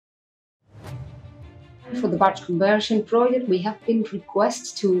For the Barge conversion project, we have been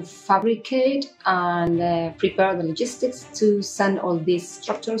requested to fabricate and prepare the logistics to send all these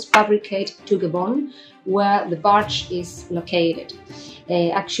structures fabricated to Gabon, where the barge is located.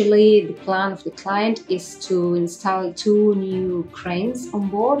 Actually, the plan of the client is to install 2 new cranes on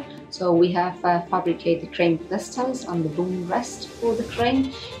board. So we have fabricated crane pedestals and the boom rest for the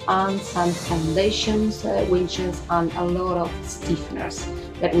crane, and some foundations, winches, and a lot of stiffeners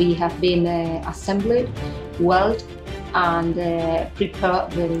that we have been assembled, welded, and prepare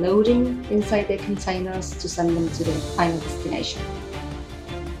the loading inside the containers to send them to the final destination.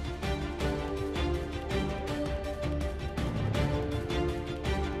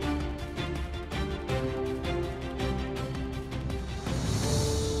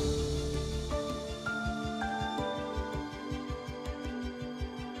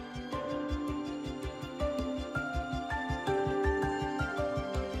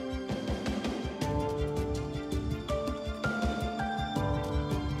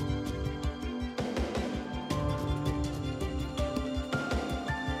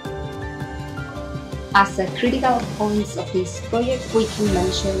 As a critical points of this project, we can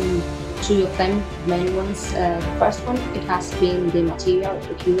mention 2 of them, main ones. The first one, it has been the material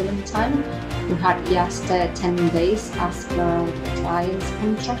procurement time. We had just 10 days as per the client's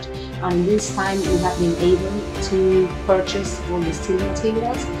contract, and this time we have been able to purchase all the steel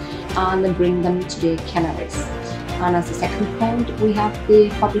materials and then bring them to the Canaries. And as a second point, we have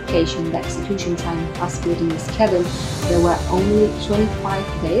the fabrication, the execution time as within the schedule. There were only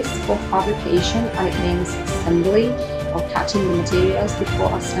 25 days for fabrication, and it means assembly or cutting the materials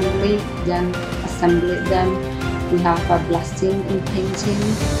before assembly, then assembly them. We have blasting and painting,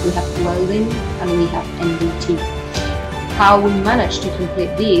 we have welding, and we have NDT. How we managed to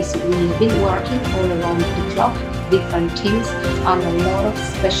complete this, we have been working all around the clock, different teams, and a lot of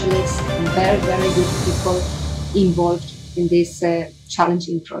specialists, very good people involved in this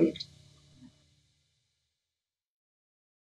challenging project.